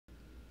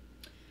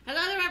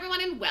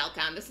everyone, and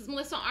welcome. This is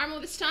Melissa Armo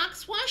with the Stock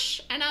Swoosh,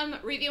 and I'm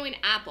reviewing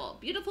Apple.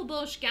 Beautiful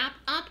bullish gap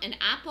up in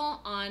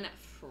Apple on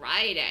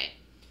Friday.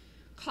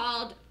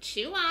 Called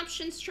two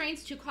options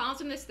trades, two calls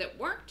in this that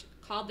worked.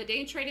 Called the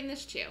day trade in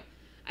this too.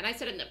 And I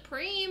said in the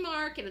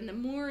pre-market in the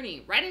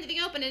morning, right into the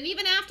open, and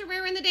even after we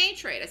were in the day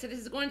trade, I said this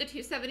is going to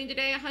 270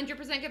 today,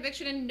 100%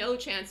 conviction and no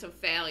chance of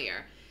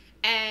failure.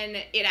 And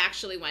it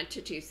actually went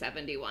to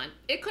 271.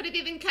 It could have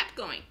even kept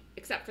going,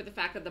 except for the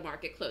fact that the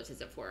market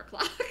closes at 4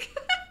 o'clock.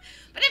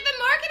 But if the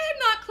market had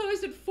not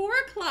closed at 4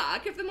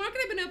 o'clock, if the market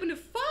had been open at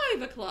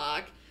 5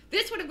 o'clock,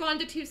 this would have gone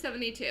to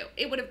 272.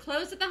 It would have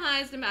closed at the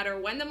highs no matter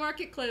when the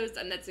market closed,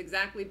 and that's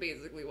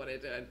basically what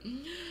it did.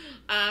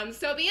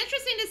 So it'll be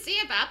interesting to see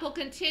if Apple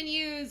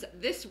continues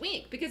this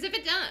week, because if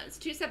it does,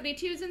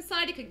 272 is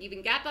inside. It could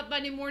even gap up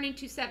Monday morning,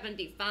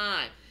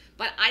 275.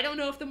 But I don't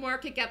know if the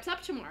market gaps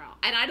up tomorrow,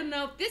 and I don't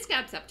know if this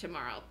gaps up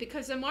tomorrow,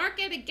 because the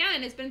market,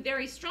 again, has been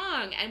very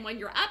strong, and when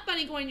you're up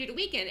money going into the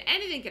weekend,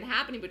 anything can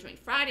happen in between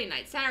Friday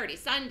night, Saturday,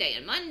 Sunday,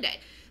 and Monday,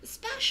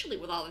 especially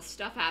with all this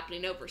stuff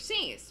happening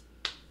overseas.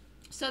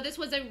 So this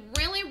was a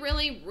really,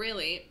 really,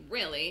 really,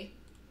 really,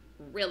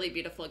 really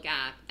beautiful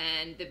gap,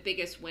 and the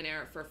biggest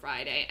winner for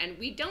Friday. And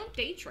we don't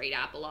day trade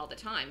Apple all the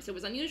time, so it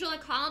was unusual I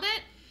called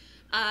it.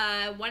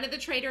 One of the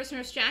traders,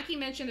 Nurse Jackie,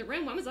 mentioned in the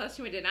room, when was the last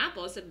time we did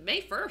Apple? I said,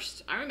 May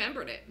 1st. I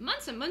remembered it.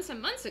 Months and months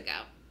and months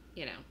ago.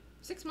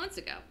 6 months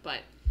ago. But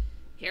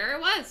here it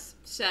was.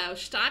 So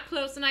stock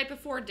closed the night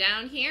before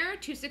down here,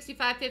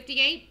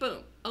 265.58.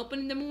 Boom. Open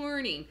in the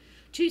morning,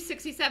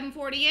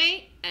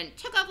 267.48, and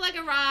took off like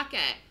a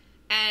rocket.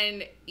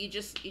 And you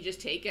just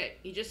take it.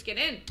 You just get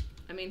in.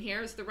 I mean,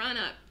 here's the run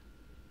up.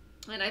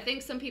 And I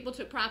think some people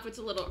took profits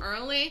a little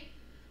early.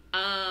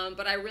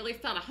 But I really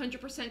felt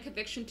 100%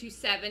 conviction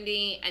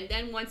 270, and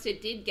then once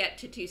it did get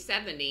to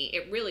 270,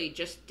 it really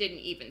just didn't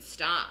even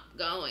stop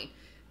going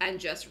and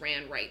just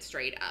ran right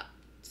straight up.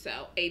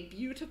 So a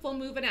beautiful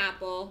move in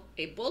Apple,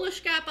 a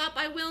bullish gap up.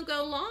 I will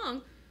go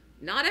long.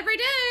 Not every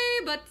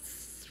day, but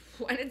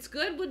when it's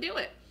good, we'll do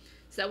it.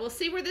 So we'll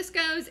see where this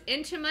goes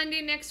into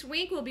Monday next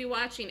week. We'll be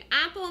watching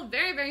Apple,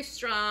 very, very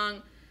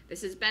strong.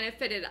 This has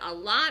benefited a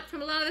lot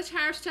from a lot of the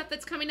tariff stuff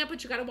that's coming up,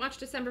 but you got to watch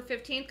December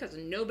 15th because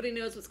nobody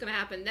knows what's going to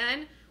happen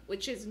then,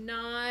 which is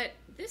not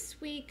this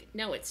week.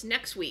 No, it's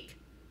next week.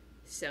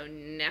 So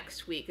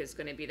next week is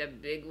going to be the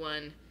big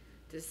one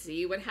to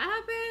see what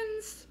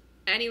happens.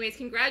 Anyways,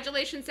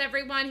 congratulations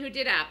everyone who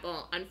did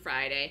Apple on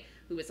Friday,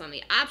 who was on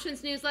the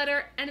options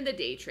newsletter and in the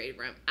day trade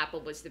room.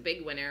 Apple was the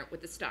big winner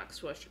with the Stock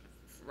Swoosh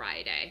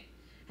Friday.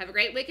 Have a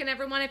great weekend,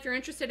 everyone. If you're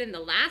interested in the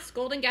last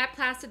Golden Gap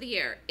class of the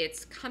year,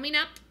 it's coming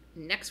up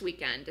next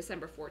weekend,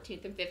 December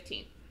 14th and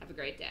 15th. Have a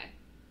great day.